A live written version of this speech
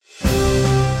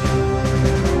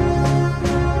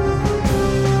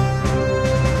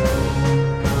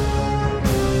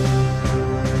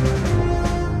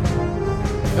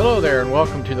and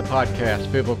welcome to the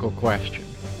podcast, Biblical Question.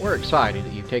 We're excited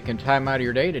that you've taken time out of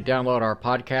your day to download our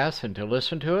podcast and to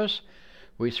listen to us.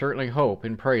 We certainly hope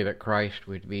and pray that Christ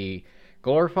would be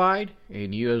glorified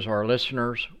and you as our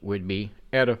listeners would be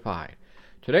edified.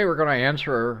 Today we're going to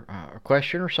answer a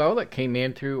question or so that came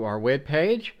in through our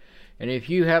webpage. And if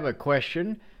you have a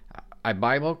question, a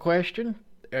Bible question,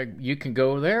 you can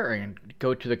go there and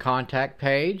go to the contact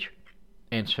page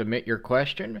and submit your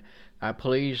question.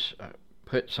 Please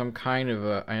put some kind of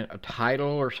a title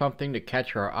or something to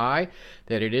catch our eye,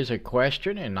 that it is a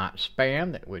question and not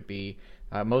spam. That would be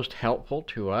most helpful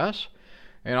to us.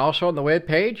 And also on the web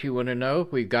page, you want to know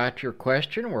if we've got your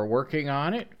question, we're working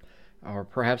on it, or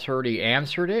perhaps already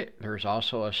answered it. There's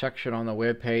also a section on the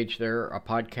web page there, a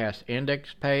podcast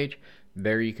index page.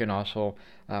 There you can also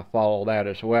follow that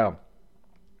as well.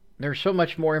 There's so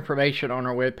much more information on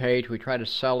our web page. We try to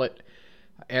sell it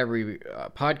every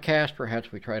podcast.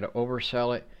 Perhaps we try to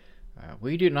oversell it.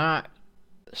 We do not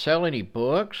sell any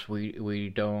books. We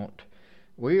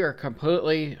are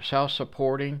completely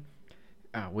self-supporting.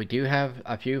 We do have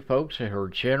a few folks who are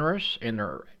generous in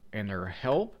their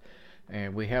help,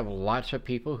 and we have lots of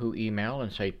people who email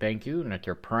and say thank you and that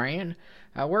they're praying.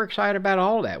 We're excited about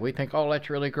all that. We think all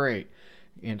that's really great,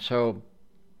 and so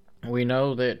we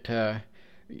know that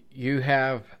you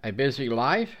have a busy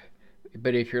life.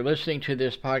 But if you're listening to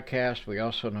this podcast, we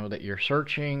also know that you're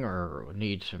searching or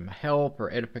need some help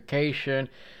or edification.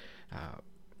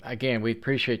 Again, we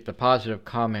appreciate the positive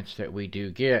comments that we do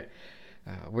get.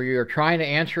 We are trying to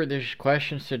answer these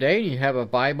questions today. You have a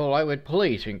Bible, I would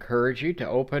please encourage you to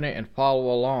open it and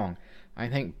follow along. I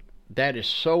think that is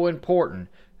so important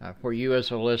for you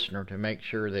as a listener, to make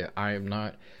sure that I am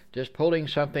not just pulling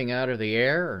something out of the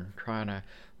air and trying to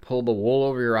pull the wool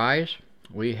over your eyes.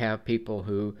 We have people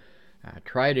who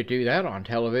try to do that on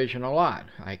television a lot.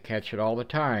 I catch it all the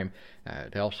time.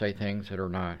 They'll say things that are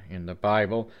not in the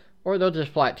Bible, or they'll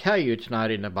just flat tell you it's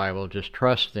not in the Bible. Just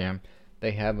trust them.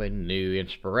 They have a new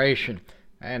inspiration,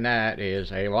 and that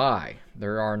is a lie.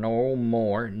 There are no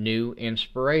more new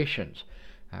inspirations.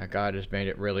 God has made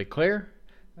it really clear.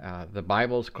 The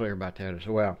Bible is clear about that as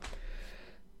well.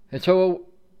 And so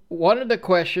one of the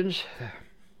questions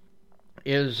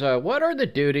is, what are the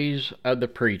duties of the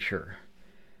preacher?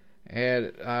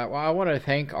 And I want to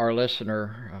thank our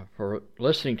listener for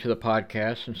listening to the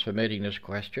podcast and submitting this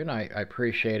question. I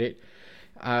appreciate it.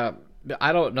 I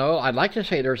don't know. I'd like to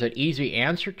say there's an easy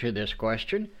answer to this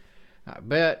question,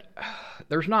 but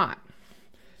there's not.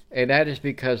 And that is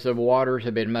because the waters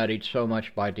have been muddied so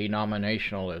much by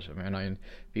denominationalism. And if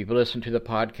you've listened to the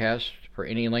podcast for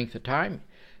any length of time,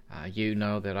 you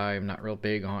know that I am not real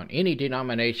big on any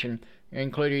denomination,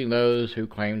 including those who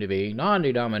claim to be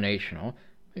non-denominational,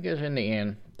 because in the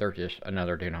end, they're just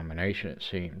another denomination, it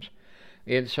seems.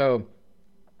 And so,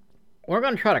 we're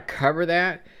going to try to cover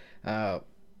that.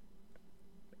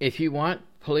 If you want,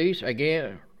 please,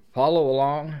 again, follow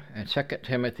along in 2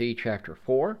 Timothy chapter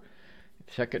 4.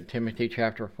 2 Timothy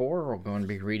chapter 4, we're going to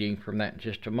be reading from that in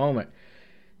just a moment.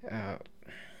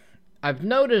 I've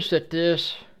noticed that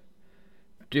this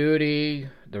duty,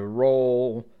 the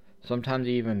role, sometimes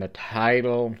even the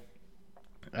title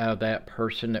of that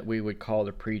person that we would call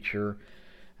the preacher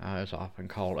is often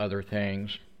called other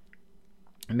things.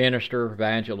 Minister,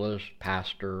 evangelist,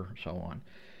 pastor, so on.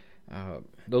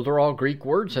 Those are all Greek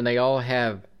words, and they all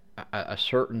have a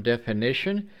certain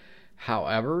definition.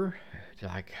 However,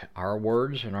 like our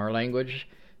words in our language,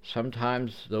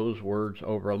 sometimes those words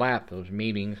overlap. Those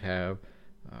meanings have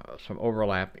some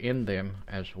overlap in them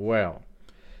as well.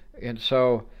 And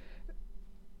so,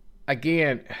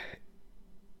 again,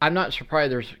 I'm not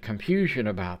surprised there's confusion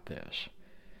about this.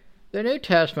 The New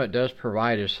Testament does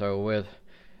provide us, though, with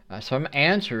some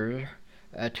answers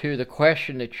to the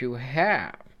question that you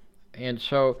have. And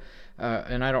so,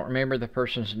 and I don't remember the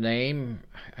person's name.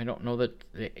 I don't know that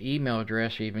the email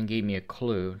address even gave me a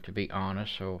clue, to be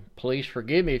honest. So please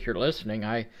forgive me if you're listening.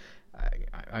 I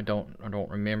don't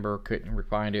remember, couldn't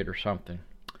find it or something.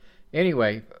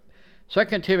 Anyway, 2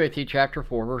 Timothy chapter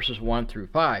 4, verses 1 through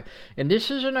 5. And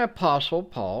this is an Apostle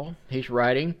Paul. He's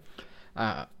writing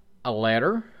a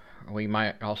letter. We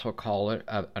might also call it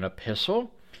an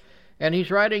epistle. And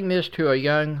he's writing this to a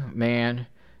young man,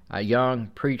 a young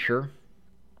preacher,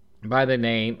 by the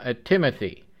name of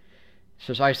Timothy. He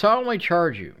says, I solemnly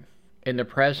charge you in the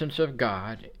presence of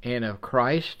God and of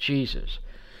Christ Jesus,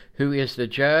 who is the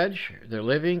judge, the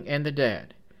living and the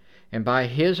dead, and by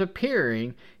his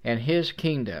appearing and his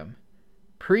kingdom,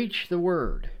 preach the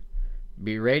word.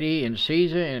 Be ready in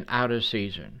season and out of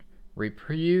season.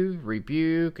 Reprove,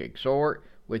 rebuke, exhort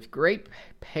with great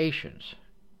patience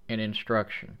and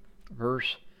instruction.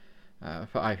 Verse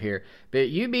 5 here. But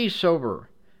you be sober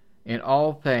in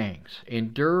all things,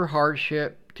 endure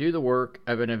hardship, do the work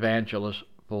of an evangelist,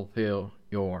 fulfill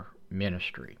your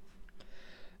ministry.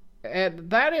 And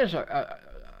that is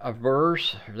a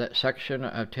verse, that section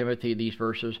of Timothy, these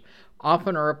verses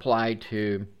often are applied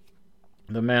to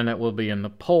the men that will be in the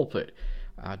pulpit.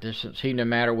 It doesn't seem to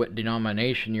matter what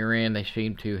denomination you're in, they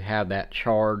seem to have that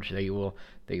charge. They will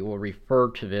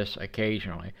refer to this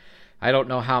occasionally. I don't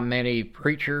know how many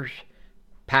preachers,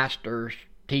 pastors,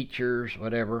 teachers,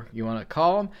 whatever you want to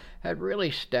call them, had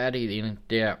really studied in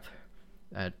depth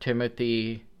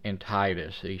Timothy and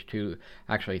Titus, these two,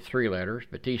 actually 3 letters,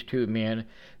 but these 2 men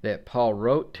that Paul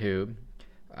wrote to,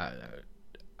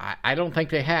 I don't think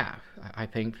they have. I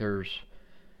think there's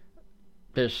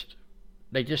just,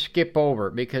 they just skip over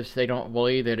it because they don't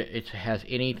believe that it has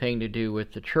anything to do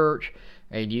with the church,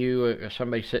 and you,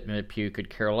 somebody sitting in the pew, could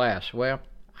care less. Well,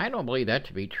 I don't believe that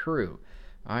to be true.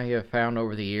 I have found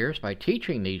over the years, by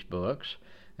teaching these books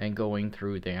and going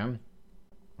through them,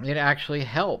 it actually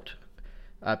helped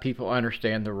people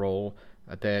understand the role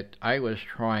that I was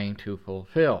trying to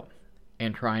fulfill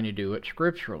and trying to do it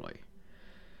scripturally.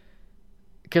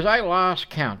 Because I lost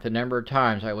count the number of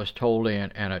times I was told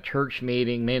in a church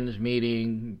meeting, men's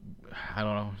meeting, I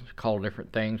don't know, it's called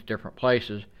different things, different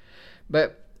places,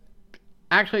 but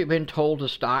actually been told to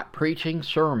stop preaching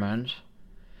sermons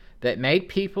that make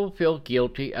people feel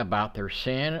guilty about their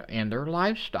sin and their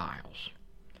lifestyles.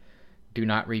 Do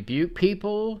not rebuke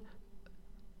people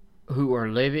who are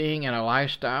living in a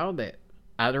lifestyle that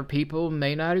other people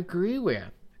may not agree with.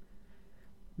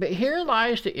 But here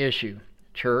lies the issue,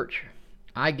 church.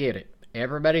 I get it.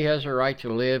 Everybody has a right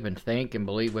to live and think and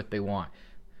believe what they want.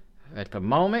 At the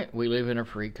moment, we live in a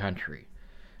free country.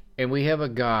 And we have a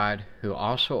God who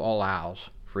also allows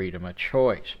freedom of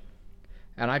choice.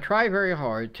 And I try very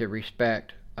hard to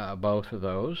respect both of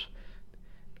those.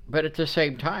 But at the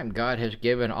same time, God has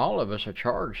given all of us a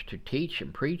charge to teach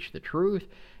and preach the truth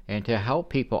and to help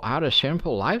people out of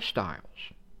sinful lifestyles.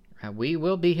 And we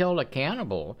will be held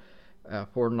accountable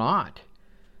for not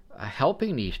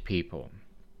helping these people.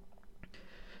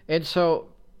 And so,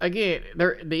 again,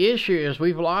 the issue is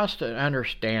we've lost an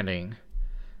understanding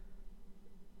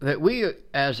that we,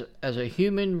 as a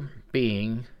human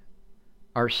being,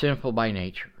 are sinful by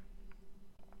nature.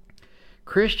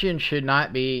 Christians should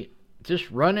not be just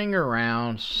running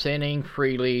around, sinning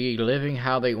freely, living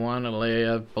how they want to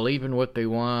live, believing what they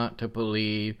want to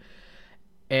believe,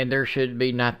 and there should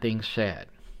be nothing said.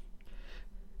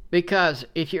 Because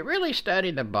if you really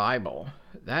study the Bible,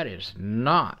 that is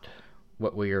not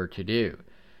what we are to do.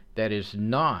 That is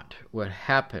not what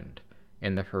happened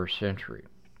in the first century.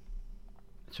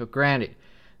 So granted,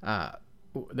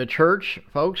 the church,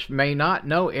 folks, may not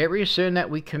know every sin that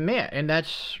we commit, and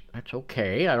that's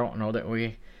okay. I don't know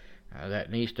that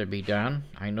that needs to be done.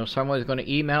 I know someone's going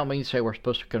to email me and say we're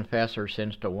supposed to confess our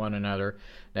sins to one another.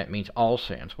 That means all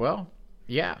sins. Well,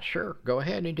 yeah, sure, go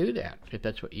ahead and do that if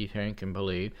that's what you think and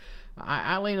believe.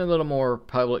 I lean a little more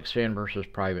public sin versus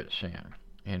private sin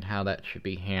and how that should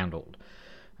be handled.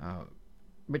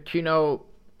 But you know,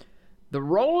 the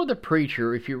role of the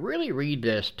preacher, if you really read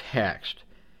this text,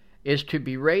 is to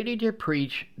be ready to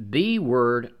preach the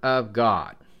Word of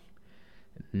God.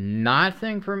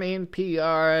 Nothing from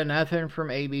NPR, nothing from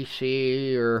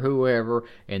ABC or whoever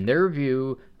in their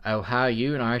view of how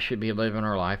you and I should be living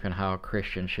our life and how a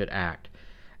Christian should act.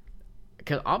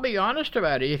 Because I'll be honest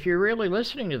about it, if you're really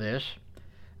listening to this,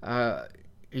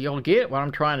 you'll get what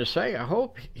I'm trying to say, I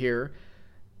hope, here.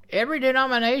 Every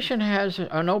denomination has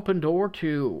an open door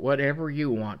to whatever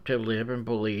you want to live and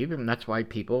believe, and that's why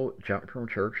people jump from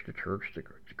church to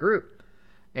group.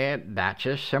 And that's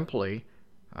just simply,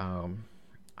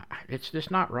 it's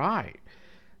just not right.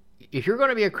 If you're going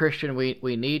to be a Christian,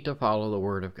 we need to follow the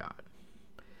Word of God.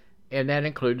 And that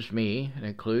includes me, it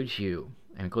includes you,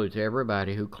 it includes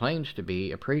everybody who claims to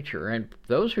be a preacher. And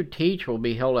those who teach will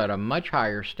be held at a much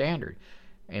higher standard.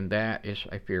 And that is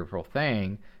a fearful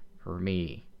thing for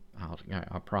me.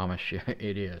 I promise you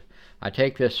it is. I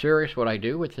take this serious, what I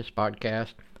do with this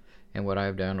podcast and what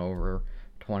I've done over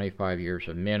 25 years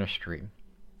of ministry.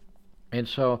 And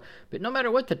so, but no matter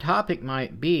what the topic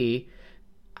might be,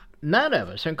 none of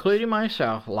us, including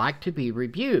myself, like to be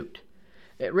rebuked.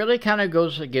 It really kind of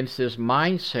goes against this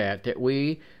mindset that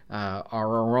we are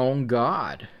our own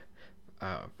God.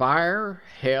 Fire,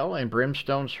 hell, and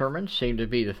brimstone sermons seem to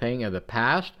be the thing of the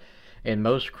past in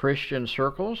most Christian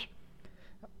circles.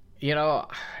 You know,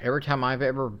 every time I've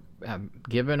ever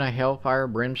given a hellfire,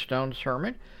 brimstone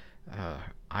sermon,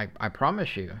 I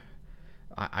promise you,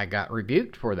 I got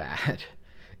rebuked for that.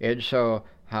 And so,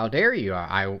 how dare you?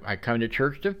 I come to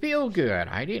church to feel good.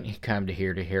 I didn't come to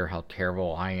hear how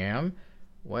terrible I am.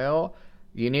 Well,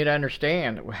 you need to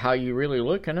understand how you really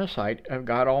look in the sight of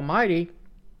God Almighty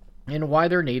and why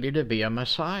there needed to be a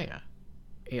Messiah.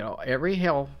 Every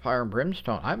hellfire and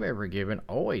brimstone I've ever given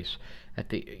always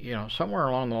somewhere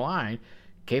along the line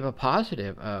gave a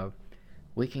positive of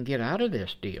we can get out of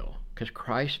this deal because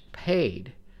Christ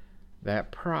paid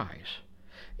that price.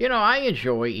 I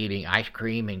enjoy eating ice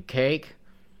cream and cake,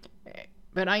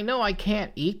 but I know I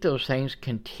can't eat those things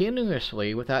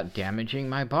continuously without damaging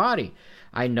my body.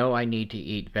 I know I need to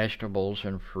eat vegetables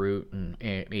and fruit and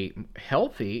eat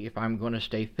healthy if I'm going to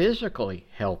stay physically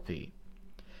healthy.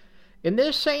 And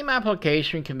this same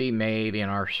application can be made in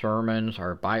our sermons,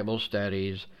 our Bible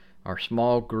studies, our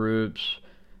small groups,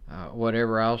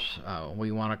 whatever else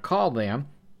we want to call them,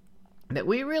 that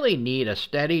we really need a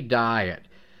steady diet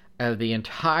of the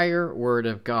entire Word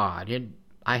of God. And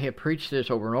I have preached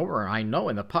this over and over, and I know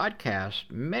in the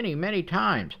podcast many, many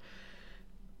times.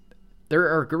 There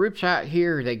are groups out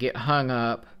here that get hung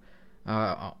up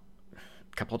a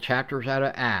couple chapters out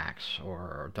of Acts,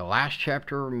 or the last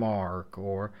chapter of Mark,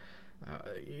 or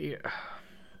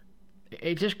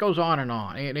it just goes on,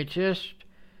 and it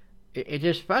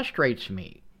just frustrates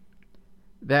me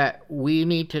that we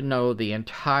need to know the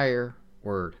entire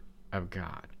Word of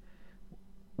God.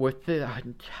 With the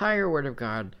entire Word of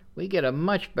God, we get a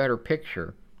much better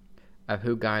picture of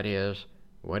who God is,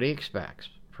 what He expects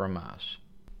from us.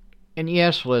 And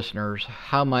yes, listeners,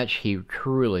 how much He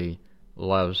truly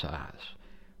loves us.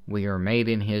 We are made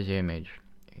in His image,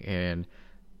 and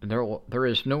there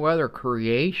is no other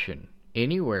creation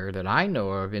anywhere that I know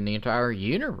of in the entire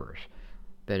universe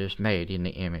that is made in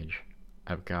the image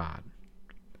of God.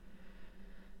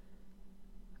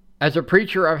 As a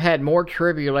preacher, I've had more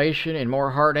tribulation and more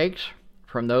heartaches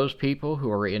from those people who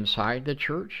are inside the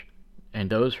church and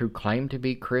those who claim to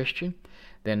be Christian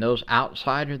than those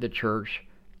outside of the church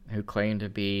who claim to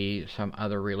be some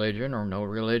other religion or no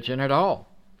religion at all.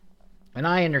 And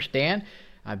I understand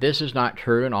this is not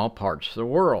true in all parts of the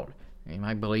world. And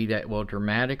I believe that will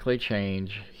dramatically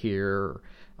change here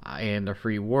in the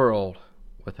free world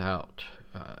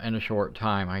in a short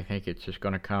time. I think it's just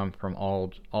going to come from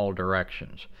all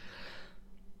directions.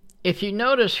 If you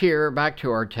notice here, back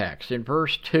to our text, in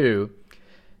verse 2,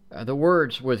 the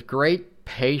words, with great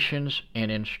patience and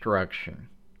instruction.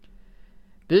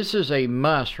 This is a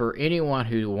must for anyone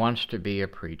who wants to be a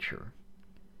preacher.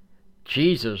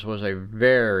 Jesus was a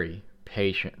very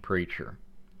patient preacher.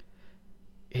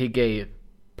 He gave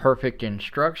perfect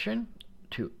instruction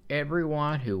to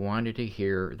everyone who wanted to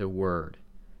hear the word.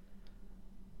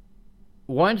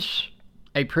 Once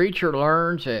a preacher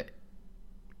learns that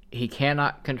he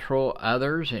cannot control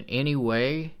others in any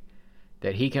way,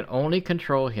 that he can only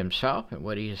control himself and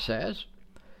what he says,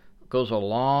 goes a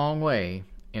long way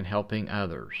in helping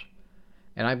others.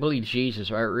 And I believe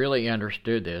Jesus really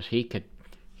understood this. He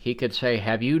could say,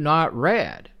 have you not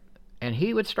read? And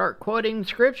he would start quoting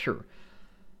Scripture.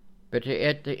 But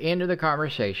at the end of the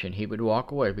conversation, he would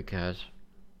walk away because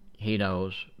he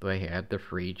knows they had the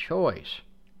free choice.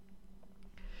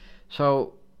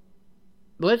 So,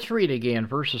 let's read again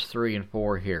verses 3 and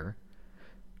 4 here.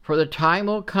 For the time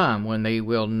will come when they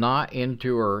will not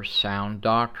endure sound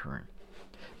doctrine,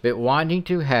 but wanting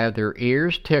to have their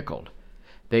ears tickled,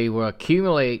 they will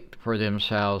accumulate for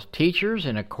themselves teachers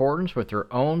in accordance with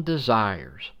their own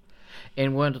desires,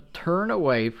 and will turn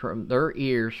away from their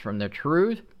ears from the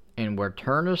truth, and will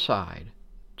turn aside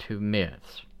to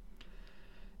myths.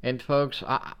 And folks,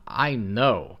 I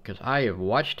know, because I have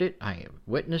watched it, I have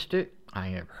witnessed it, I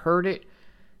have heard it.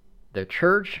 The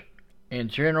church in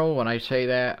general, when I say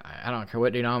that, I don't care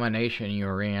what denomination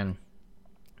you're in,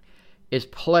 is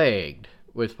plagued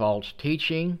with false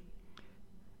teaching,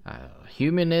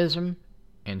 humanism,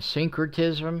 and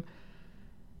syncretism.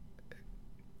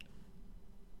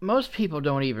 Most people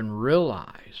don't even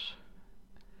realize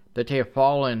that they have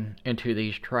fallen into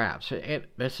these traps.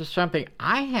 This is something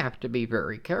I have to be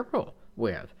very careful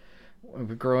with.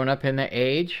 We've grown up in the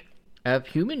age of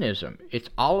humanism. It's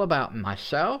all about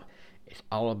myself. It's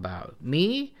all about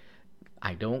me.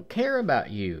 I don't care about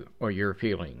you or your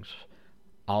feelings.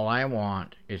 All I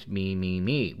want is me, me,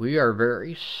 me. We are a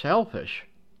very selfish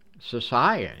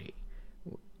society.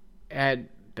 And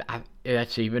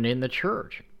that's even in the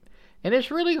church. And it's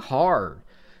really hard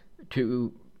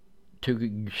to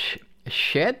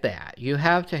shed that. You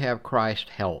have to have Christ's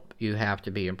help. You have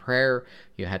to be in prayer.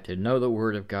 You have to know the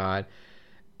Word of God.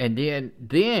 And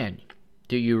then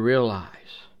do you realize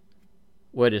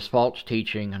what is false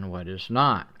teaching and what is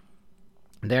not.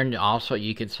 Then also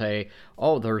you could say,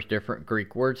 oh, there's different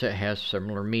Greek words that has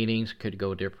similar meanings, could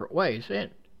go different ways.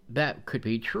 And that could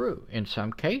be true in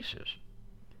some cases.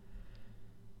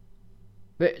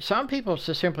 But some people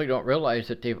just simply don't realize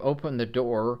that they've opened the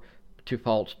door to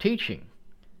false teaching.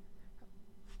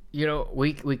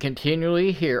 We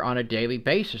continually hear on a daily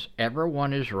basis,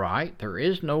 everyone is right, there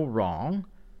is no wrong.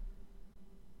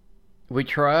 We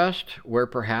trust where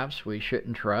perhaps we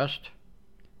shouldn't trust.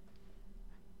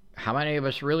 How many of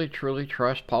us really truly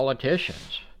trust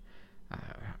politicians?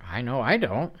 I know I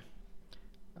don't.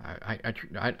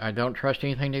 I don't trust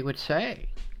anything they would say.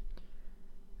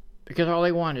 Because all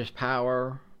they want is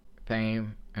power,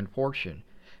 fame, and fortune.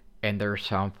 And there's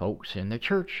some folks in the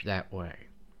church that way.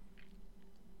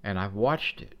 And I've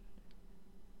watched it.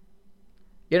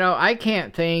 I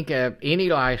can't think of any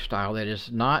lifestyle that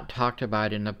is not talked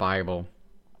about in the Bible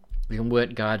and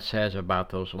what God says about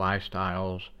those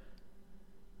lifestyles.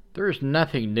 There is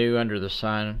nothing new under the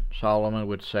sun, Solomon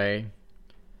would say.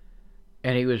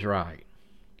 And he was right.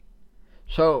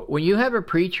 So when you have a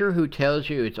preacher who tells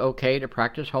you it's okay to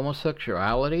practice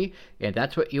homosexuality and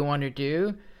that's what you want to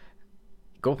do,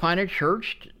 go find a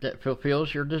church that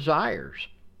fulfills your desires.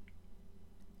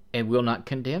 And we'll not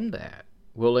condemn that.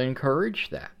 We'll encourage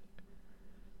that.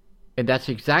 And that's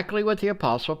exactly what the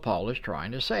Apostle Paul is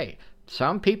trying to say.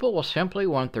 Some people will simply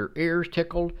want their ears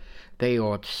tickled. They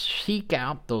will seek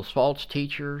out those false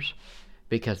teachers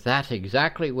because that's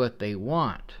exactly what they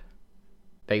want.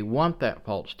 They want that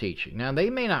false teaching. Now, they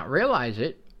may not realize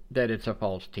it, that it's a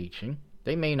false teaching.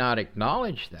 They may not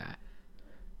acknowledge that.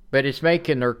 But it's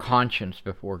making their conscience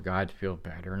before God feel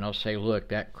better. And they'll say, look,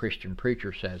 that Christian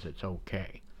preacher says it's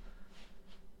okay.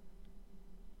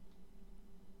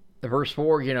 Verse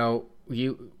 4,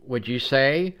 would you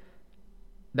say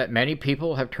that many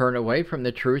people have turned away from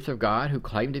the truth of God who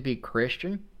claim to be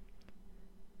Christian?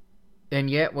 And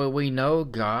yet, we know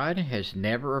God has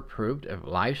never approved of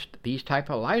these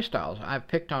type of lifestyles. I've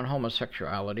picked on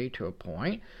homosexuality to a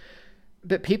point,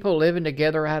 but people living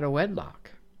together out of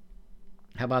wedlock.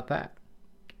 How about that?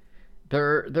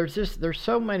 There's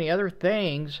so many other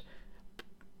things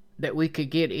that we could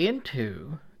get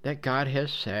into that God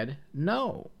has said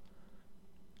no.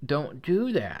 Don't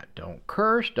do that. Don't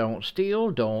curse, don't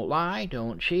steal, don't lie,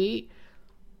 don't cheat.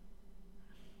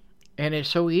 And it's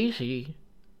so easy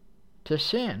to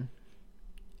sin.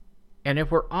 And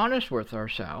if we're honest with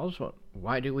ourselves,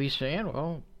 why do we sin?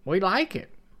 Well, we like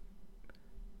it.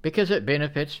 Because it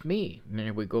benefits me. And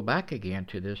if we go back again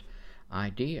to this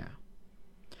idea.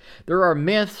 There are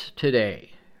myths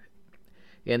today.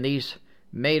 And these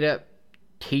made-up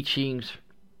teachings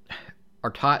are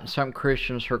taught in some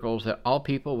Christian circles that all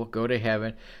people will go to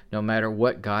heaven no matter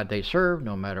what God they serve,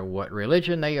 no matter what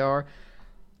religion they are,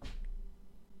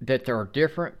 that there are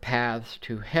different paths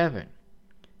to heaven.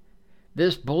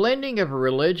 This blending of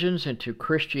religions into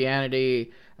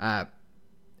Christianity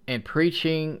and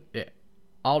preaching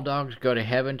all dogs go to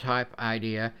heaven type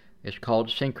idea is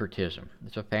called syncretism.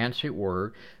 It's a fancy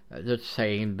word that's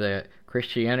saying that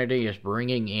Christianity is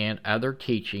bringing in other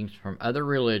teachings from other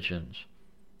religions.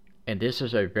 And this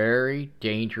is a very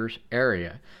dangerous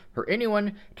area. For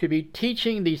anyone to be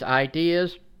teaching these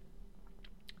ideas,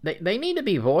 they need to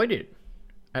be avoided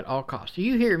at all costs.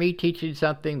 You hear me teaching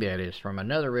something that is from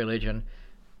another religion,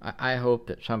 I hope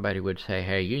that somebody would say,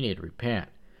 hey, you need to repent.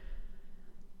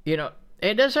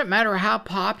 It doesn't matter how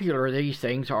popular these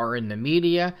things are in the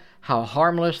media, how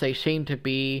harmless they seem to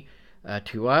be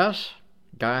to us.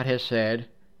 God has said,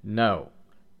 no.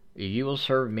 You will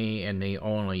serve me and me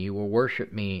only. You will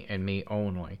worship me and me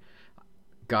only.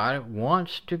 God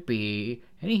wants to be,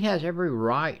 and He has every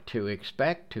right to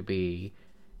expect to be,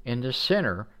 in the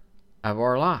center of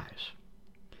our lives.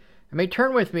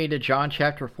 Turn with me to John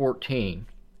chapter 14.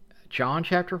 John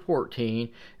chapter 14,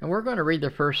 and we're going to read the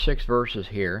first 6 verses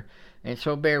here. And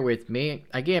so bear with me.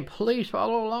 Again, please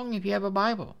follow along if you have a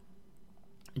Bible.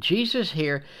 Jesus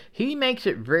here, He makes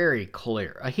it very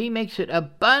clear. He makes it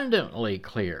abundantly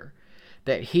clear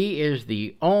that He is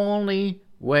the only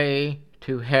way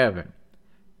to heaven.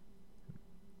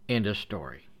 End of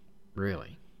story.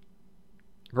 Really.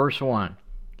 Verse 1.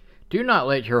 Do not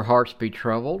let your hearts be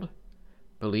troubled.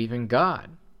 Believe in God.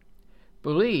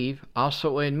 Believe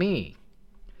also in me.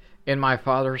 In my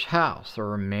Father's house there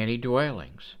are many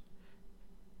dwellings.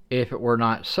 If it were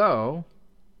not so,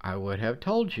 I would have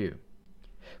told you.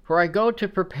 For I go to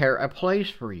prepare a place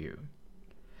for you.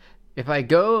 If I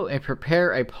go and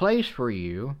prepare a place for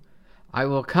you, I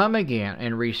will come again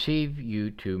and receive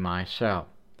you to myself,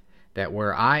 that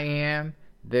where I am,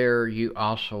 there you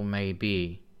also may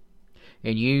be.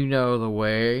 And you know the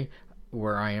way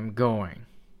where I am going.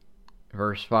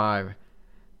 Verse 5.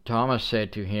 Thomas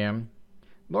said to him,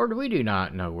 Lord, we do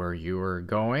not know where you are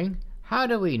going. How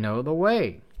do we know the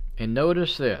way? And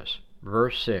notice this,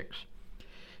 verse 6.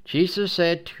 Jesus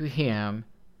said to him,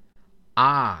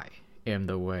 I am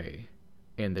the way,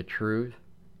 and the truth,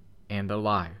 and the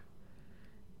life.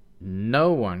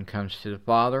 No one comes to the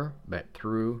Father but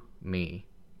through me.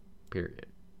 Period.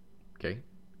 Okay?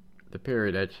 The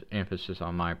period, that's emphasis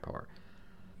on my part.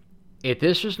 If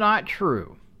this is not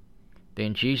true,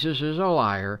 then Jesus is a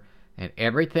liar, and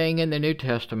everything in the New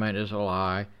Testament is a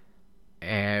lie,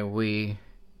 and we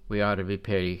ought to be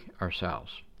pity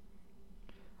ourselves.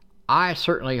 I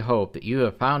certainly hope that you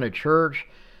have found a church.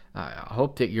 I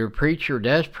hope that your preacher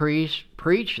does preach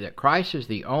that Christ is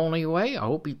the only way. I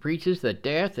hope he preaches the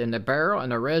death and the burial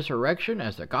and the resurrection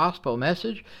as the gospel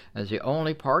message, as the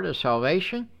only part of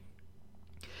salvation.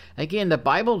 Again, the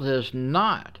Bible does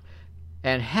not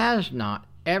and has not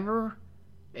ever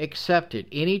accepted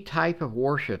any type of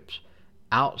worships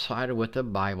outside of what the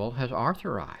Bible has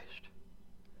authorized.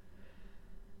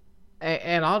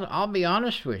 And I'll be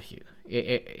honest with you.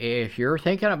 If you're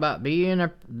thinking about being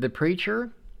the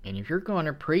preacher, and if you're going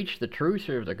to preach the truth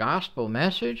of the gospel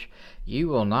message, you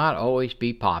will not always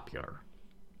be popular.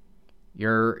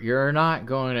 You're not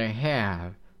going to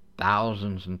have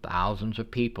thousands and thousands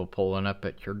of people pulling up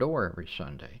at your door every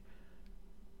Sunday.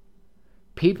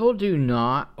 People do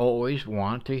not always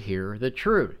want to hear the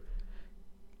truth.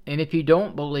 And if you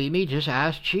don't believe me, just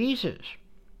ask Jesus.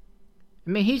 I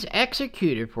mean, he's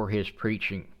executed for his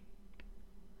preaching.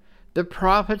 The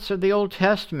prophets of the Old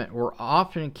Testament were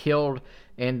often killed,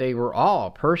 and they were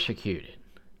all persecuted.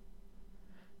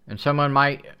 And someone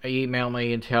might email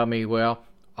me and tell me, well,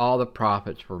 all the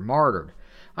prophets were martyred.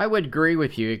 I would agree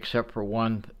with you, except for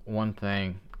one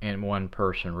thing and one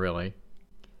person, really,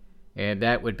 and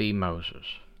that would be Moses.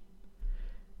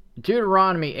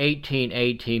 Deuteronomy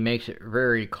 18:18 makes it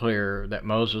very clear that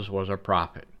Moses was a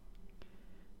prophet.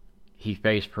 He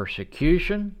faced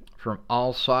persecution from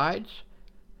all sides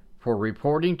for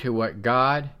reporting to what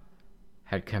God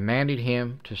had commanded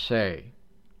him to say.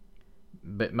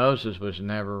 But Moses was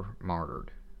never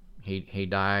martyred. He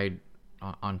died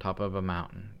on top of a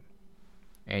mountain.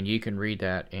 And you can read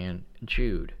that in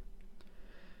Jude.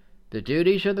 The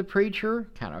duties of the preacher,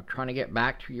 kind of trying to get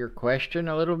back to your question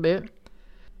a little bit,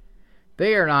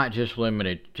 they are not just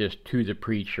limited just to the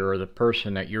preacher or the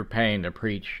person that you're paying to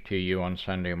preach to you on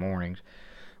Sunday mornings.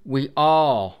 We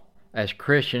all, as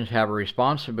Christians, have a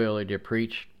responsibility to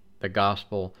preach the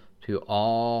gospel to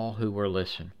all who will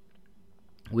listen.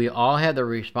 We all have the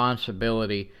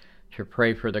responsibility to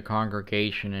pray for the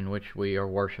congregation in which we are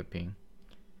worshiping.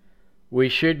 We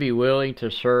should be willing to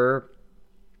serve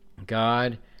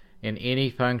God in any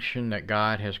function that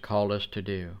God has called us to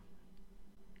do.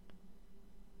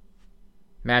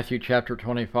 Matthew chapter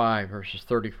 25, verses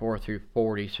 34 through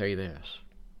 40 say this.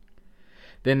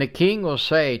 Then the king will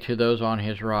say to those on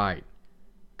his right,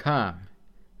 Come,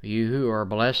 you who are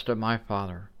blessed of my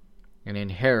Father, and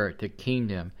inherit the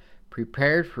kingdom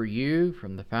prepared for you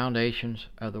from the foundations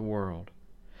of the world.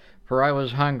 For I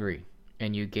was hungry,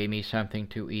 and you gave me something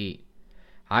to eat.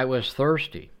 I was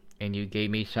thirsty, and you gave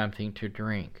me something to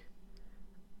drink.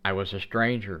 I was a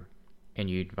stranger, and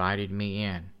you invited me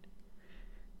in.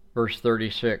 Verse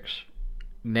 36,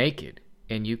 naked,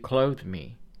 and you clothed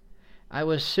me. I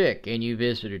was sick, and you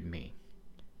visited me.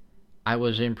 I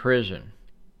was in prison,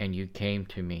 and you came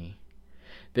to me.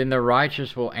 Then the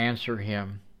righteous will answer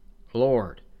him,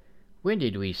 Lord, when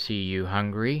did we see you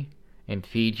hungry, and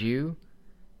feed you,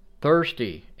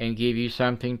 thirsty, and give you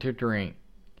something to drink?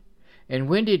 And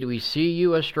when did we see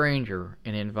you a stranger,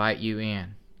 and invite you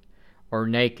in, or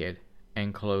naked,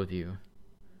 and clothe you?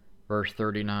 Verse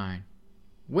 39,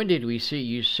 when did we see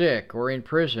you sick or in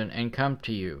prison and come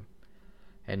to you?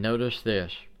 And notice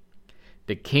this,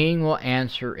 the king will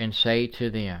answer and say to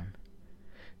them,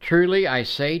 Truly I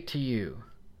say to you,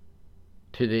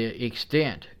 to the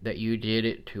extent that you did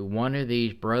it to one of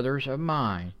these brothers of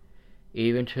mine,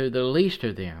 even to the least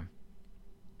of them,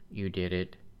 you did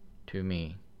it to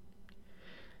me.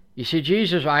 You see,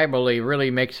 Jesus, I believe,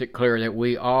 really makes it clear that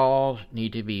we all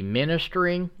need to be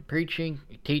ministering, preaching,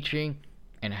 teaching,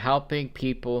 and helping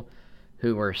people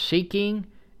who are seeking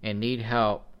and need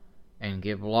help and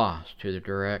give lost to the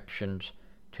directions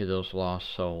to those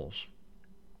lost souls.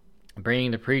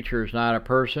 Bringing the preacher is not a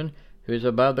person who is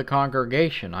above the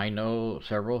congregation. I know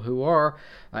several who are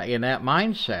in that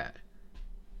mindset,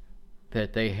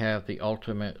 that they have the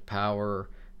ultimate power.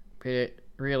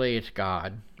 Really, it's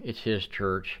God. It's His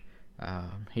church.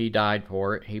 He died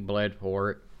for it. He bled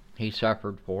for it. He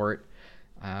suffered for it.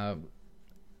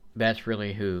 That's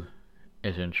really who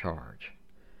is in charge.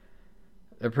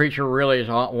 the preacher really is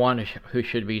one who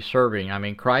should be serving. I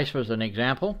mean, Christ was an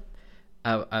example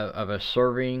of a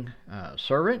serving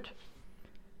servant.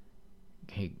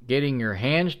 Getting your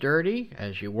hands dirty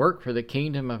as you work for the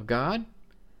kingdom of God.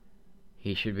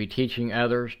 He should be teaching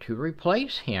others to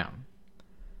replace him.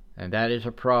 And that is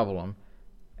a problem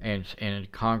in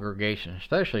congregations,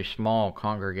 especially small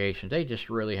congregations. They just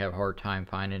really have a hard time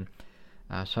finding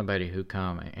somebody who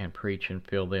come and preach and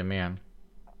fill them in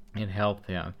and help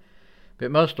them. But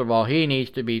most of all, he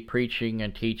needs to be preaching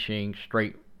and teaching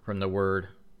straight from the Word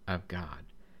of God.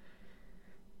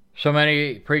 So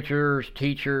many preachers,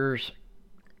 teachers,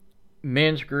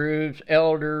 men's groups,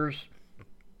 elders,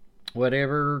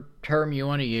 whatever term you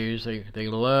want to use, they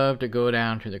love to go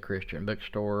down to the Christian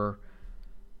bookstore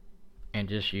and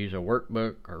just use a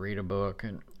workbook or read a book.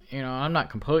 And, I'm not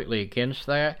completely against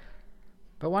that,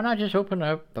 but why not just open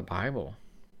up the Bible?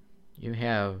 You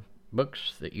have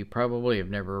books that you probably have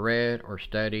never read or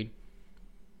studied.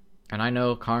 And I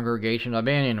know congregations, I've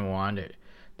been in one that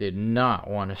did not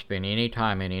want to spend any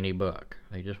time in any book.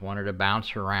 They just wanted to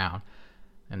bounce around,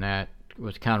 and that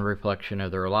was kind of a reflection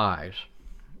of their lives.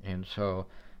 And so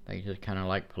they just kind of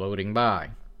like floating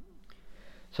by.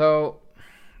 So,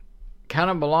 kind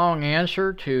of a long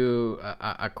answer to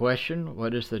a question,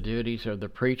 what is the duties of the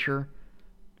preacher?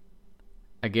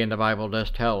 Again, the Bible does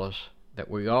tell us that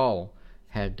we all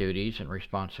have duties and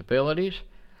responsibilities,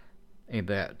 and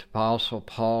that Apostle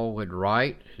Paul would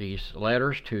write these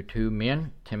letters to two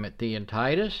men, Timothy and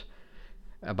Titus,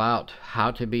 about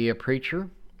how to be a preacher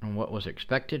and what was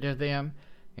expected of them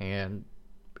and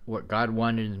what God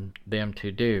wanted them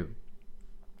to do.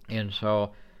 And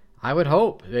so I would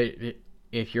hope that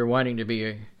if you're wanting to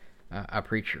be a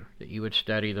preacher, that you would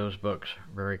study those books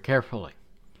very carefully.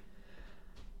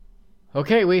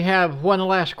 Okay, we have one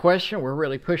last question. We're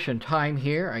really pushing time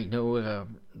here. I know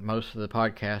most of the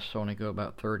podcasts only go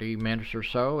about 30 minutes or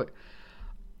so.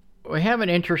 We have an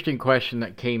interesting question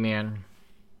that came in,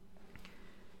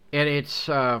 and it's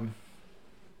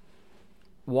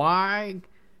why,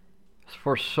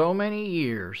 for so many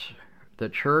years, the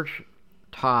church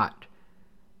taught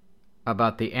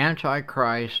about the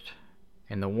Antichrist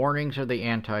and the warnings of the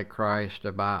Antichrist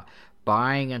about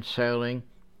buying and selling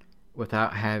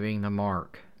without having the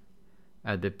mark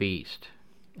of the beast.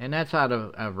 And that's out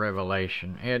of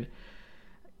Revelation. And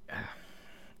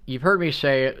you've heard me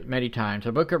say it many times.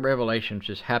 The book of Revelation is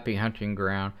just happy hunting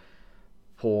ground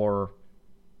for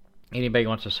anybody who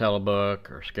wants to sell a book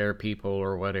or scare people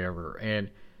or whatever. And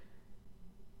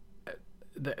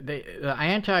the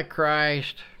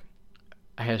Antichrist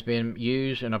has been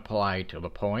used and applied to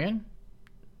Napoleon,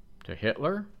 to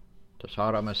Hitler, to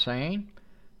Saddam Hussein,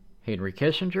 Henry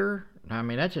Kissinger. I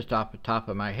mean, that's just off the top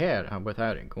of my head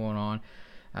without it going on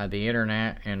the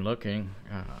internet and looking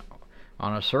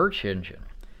on a search engine.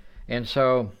 And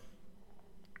so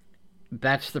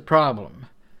that's the problem.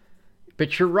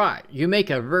 But you're right. You make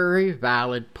a very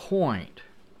valid point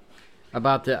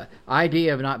about the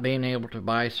idea of not being able to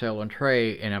buy, sell, and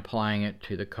trade and applying it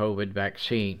to the COVID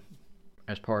vaccine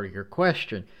as part of your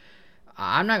question.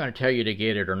 I'm not going to tell you to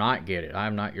get it or not get it.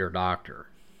 I'm not your doctor.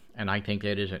 And I think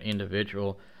that is an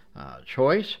individual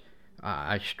choice.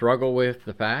 I struggle with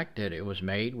the fact that it was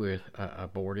made with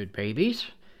aborted babies,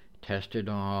 tested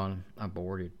on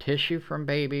aborted tissue from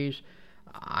babies.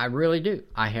 I really do.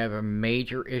 I have a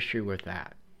major issue with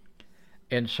that.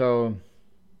 And so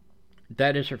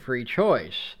that is a free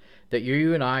choice that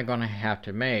you and I are going to have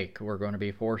to make. We're going to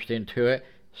be forced into it.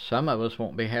 Some of us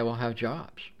won't be able to have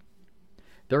jobs.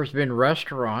 There's been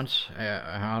restaurants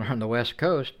out on the West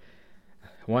Coast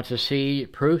want to see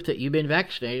proof that you've been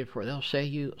vaccinated before they'll sell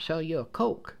you a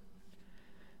Coke.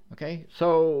 Okay,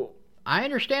 so I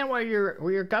understand where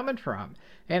you're coming from,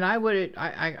 and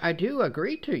I do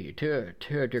agree to you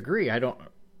to a degree. I don't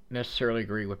necessarily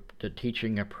agree with the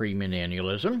teaching of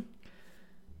premillennialism.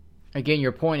 Again,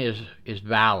 your point is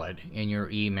valid in your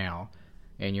email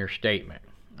and your statement.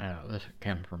 This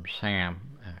came from Sam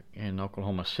in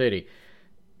Oklahoma City.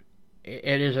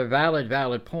 It is a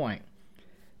valid point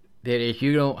that if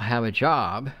you don't have a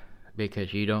job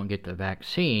because you don't get the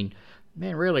vaccine,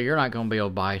 then really you're not going to be able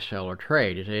to buy, sell, or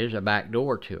trade. It is a back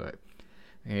door to it.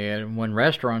 And when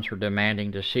restaurants are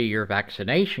demanding to see your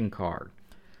vaccination card,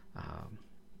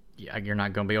 you're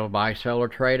not going to be able to buy, sell, or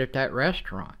trade at that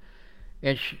restaurant.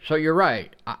 And so you're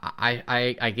right.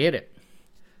 I get it.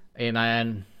 And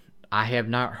I have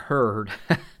not heard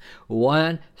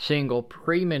one single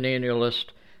premillennialist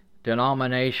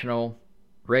denominational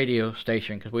radio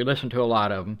station, because we listen to a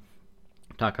lot of them,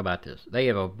 talk about this. They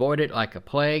have avoided it like a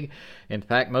plague. In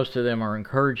fact, most of them are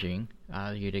encouraging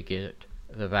you to get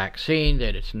the vaccine,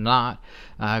 that it's not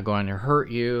going to hurt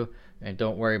you, and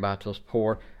don't worry about those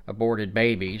poor aborted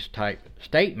babies type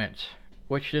statements,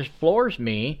 which just floors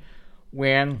me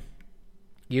when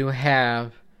you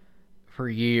have for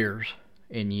years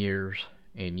and years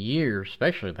and years,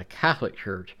 especially the Catholic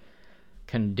Church,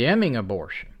 condemning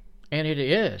abortion. And it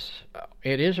is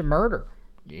a murder.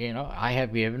 I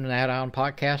have given that on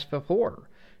podcasts before.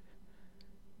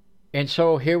 And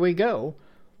so here we go.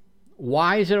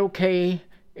 Why is it okay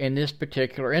in this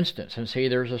particular instance? And see,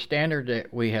 there's a standard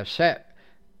that we have set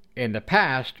in the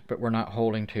past, but we're not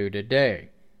holding to today.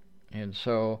 And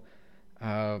so,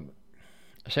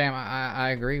 Sam, I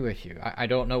agree with you. I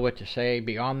don't know what to say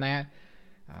beyond that.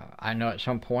 I know at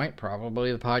some point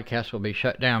probably the podcast will be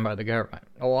shut down by the government.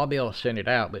 Oh, I'll be able to send it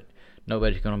out, but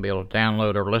nobody's going to be able to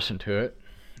download or listen to it.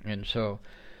 And so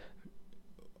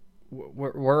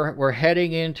we're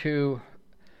heading into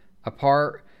a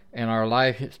part in our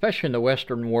life, especially in the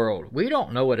Western world. We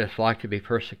don't know what it's like to be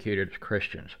persecuted as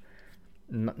Christians.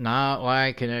 Not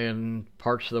like in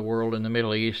parts of the world in the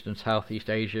Middle East and Southeast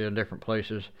Asia and different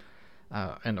places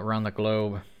and around the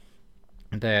globe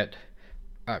that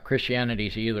Christianity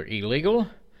is either illegal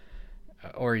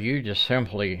or you just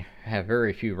simply have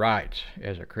very few rights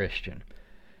as a Christian.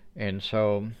 And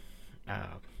so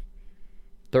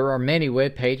there are many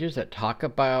web pages that talk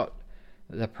about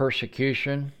the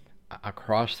persecution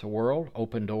across the world.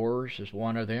 Open Doors is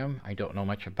one of them. I don't know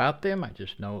much about them. I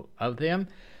just know of them.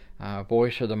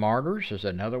 Voice of the Martyrs is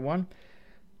another one.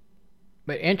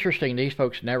 But interesting, these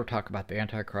folks never talk about the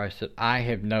Antichrist that I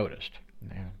have noticed.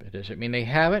 Now, it doesn't mean they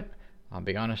haven't. I'll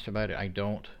be honest about it. I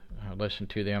don't listen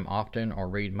to them often or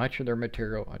read much of their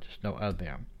material. I just know of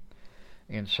them.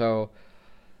 And so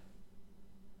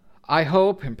I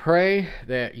hope and pray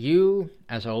that you,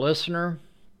 as a listener,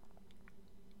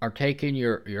 are taking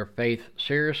your faith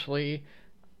seriously.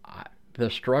 The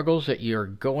struggles that you're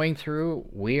going through,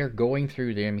 we are going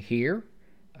through them here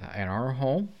in our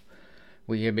home.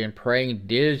 We have been praying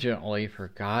diligently for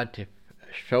God to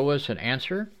show us an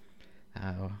answer.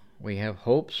 We have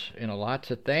hopes in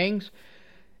lots of things,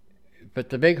 but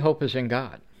the big hope is in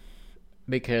God.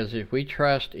 Because if we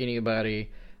trust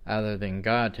anybody other than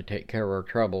God to take care of our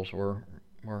troubles,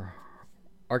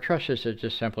 our trust is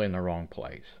just simply in the wrong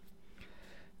place.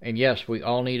 And yes, we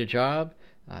all need a job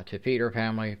to feed our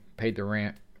family, pay the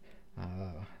rent,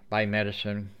 buy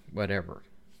medicine, whatever.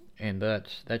 And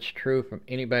that's true from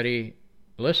anybody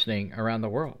listening around the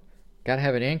world. Got to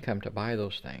have an income to buy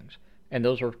those things. And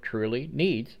those are truly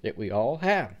needs that we all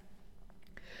have.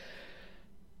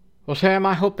 Well, Sam,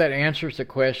 I hope that answers the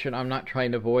question. I'm not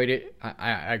trying to avoid it.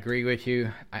 I agree with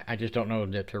you. I just don't know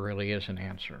that there really is an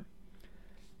answer.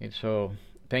 And so,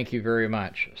 thank you very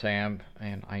much, Sam.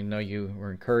 And I know you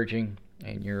were encouraging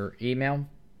in your email.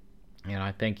 And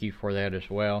I thank you for that as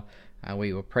well.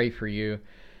 We will pray for you.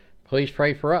 Please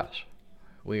pray for us.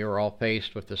 We are all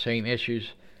faced with the same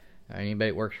issues. Anybody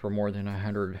that works for more than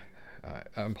 100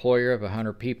 employer of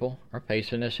 100 people are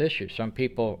facing this issue. Some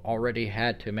people already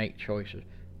had to make choices.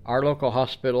 Our local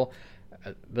hospital,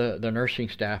 the nursing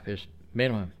staff is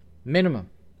minimum,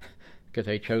 because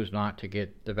they chose not to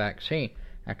get the vaccine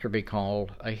after being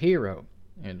called a hero.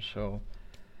 And so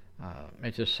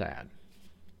it's just sad.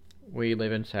 We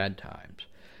live in sad times.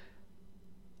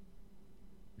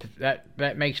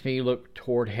 That makes me look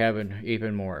toward heaven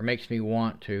even more. It makes me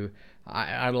want to.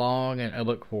 I long and I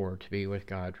look forward to be with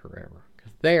God forever.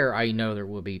 Because there I know there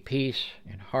will be peace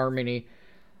and harmony.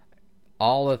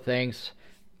 All the things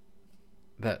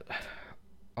that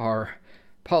our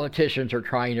politicians are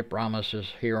trying to promise us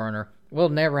here on earth will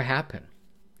never happen.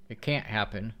 It can't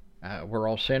happen. We're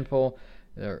all sinful.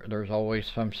 There's always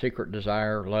some secret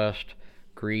desire, lust,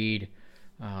 greed.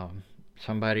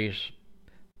 Somebody's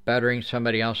buttering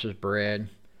somebody else's bread,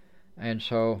 and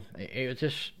so it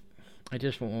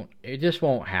just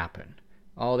won't happen.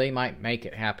 Oh, they might make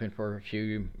it happen for a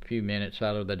few minutes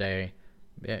out of the day.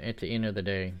 At the end of the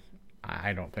day,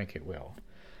 I don't think it will.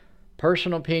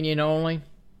 Personal opinion only.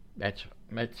 That's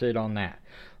it on that.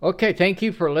 Okay, thank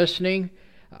you for listening.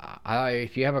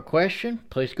 If you have a question,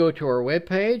 please go to our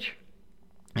webpage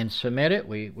and submit it.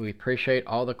 We appreciate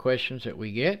all the questions that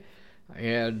we get.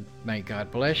 And may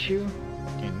God bless you,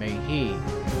 and may He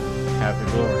have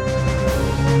the glory.